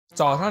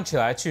早上起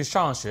来去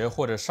上学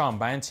或者上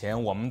班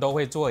前，我们都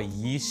会做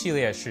一系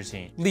列事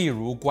情，例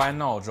如关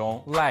闹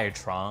钟、赖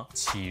床、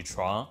起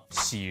床、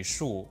洗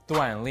漱、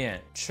锻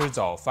炼、吃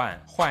早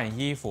饭、换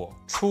衣服、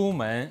出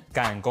门、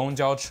赶公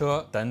交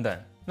车等等。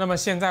那么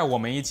现在我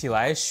们一起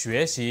来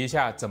学习一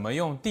下怎么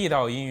用地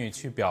道英语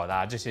去表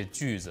达这些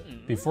句子。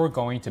Before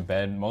going to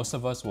bed, most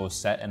of us will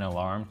set an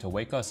alarm to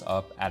wake us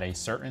up at a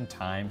certain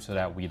time so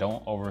that we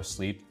don't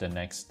oversleep the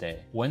next day.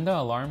 When the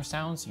alarm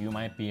sounds, you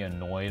might be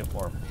annoyed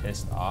or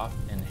pissed off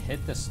and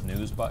hit the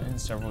snooze button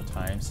several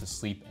times to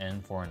sleep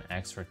in for an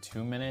extra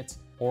 2 minutes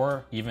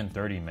or even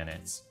 30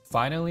 minutes.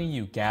 Finally,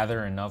 you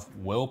gather enough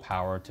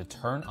willpower to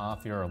turn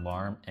off your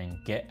alarm and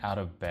get out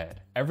of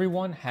bed.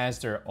 Everyone has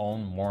their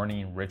own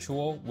morning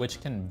ritual, which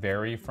can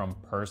vary from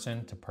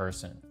person to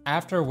person.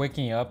 After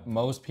waking up,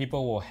 most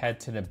people will head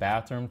to the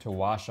bathroom to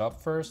wash up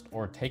first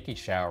or take a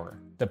shower.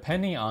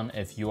 Depending on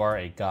if you are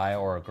a guy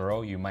or a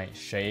girl, you might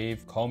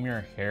shave, comb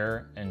your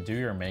hair, and do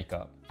your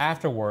makeup.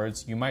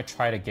 Afterwards, you might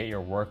try to get your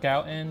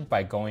workout in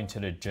by going to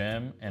the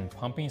gym and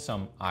pumping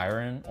some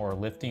iron or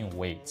lifting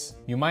weights.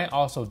 You might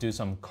also do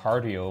some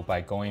cardio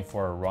by going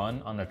for a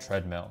run on a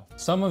treadmill.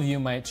 Some of you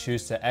might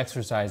choose to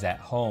exercise at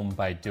home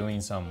by doing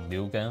some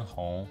Liu Gen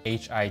Hong,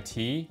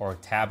 HIT, or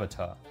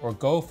Tabata, or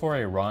go for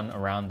a run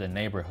around the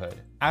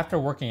neighborhood. After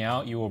working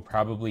out, you will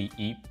probably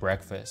eat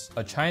breakfast.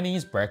 A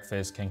Chinese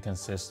breakfast can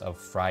consist of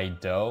fried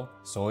dough,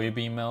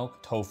 soybean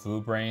milk, tofu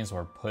brains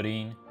or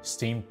pudding,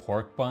 steamed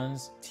pork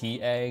buns,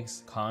 tea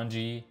eggs,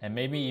 congee, and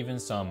maybe even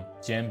some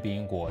煎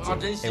饼果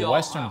子. A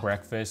Western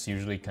breakfast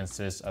usually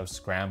consists of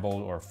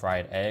scrambled or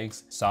fried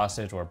eggs,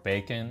 sausage or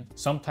bacon,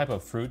 some type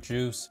of fruit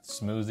juice,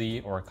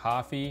 smoothie or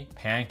coffee,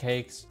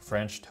 pancakes,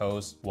 French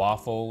toast,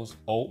 waffles,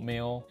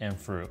 oatmeal, and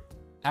fruit.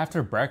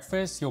 After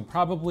breakfast, you'll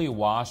probably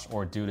wash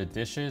or do the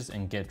dishes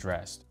and get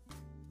dressed.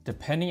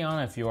 Depending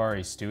on if you are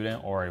a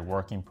student or a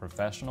working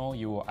professional,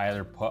 you will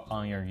either put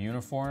on your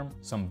uniform,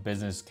 some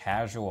business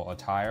casual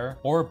attire,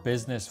 or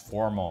business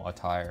formal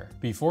attire.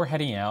 Before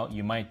heading out,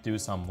 you might do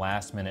some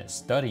last-minute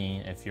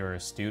studying if you're a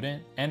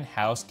student, and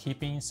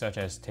housekeeping such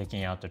as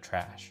taking out the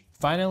trash.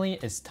 Finally,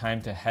 it's time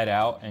to head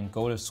out and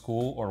go to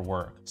school or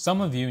work.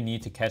 Some of you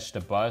need to catch the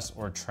bus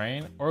or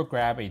train or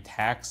grab a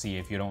taxi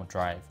if you don't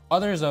drive.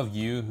 Others of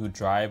you who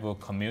drive will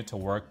commute to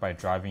work by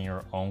driving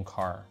your own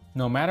car.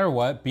 No matter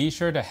what, be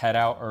sure to head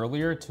out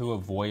earlier to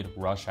avoid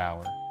rush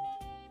hour.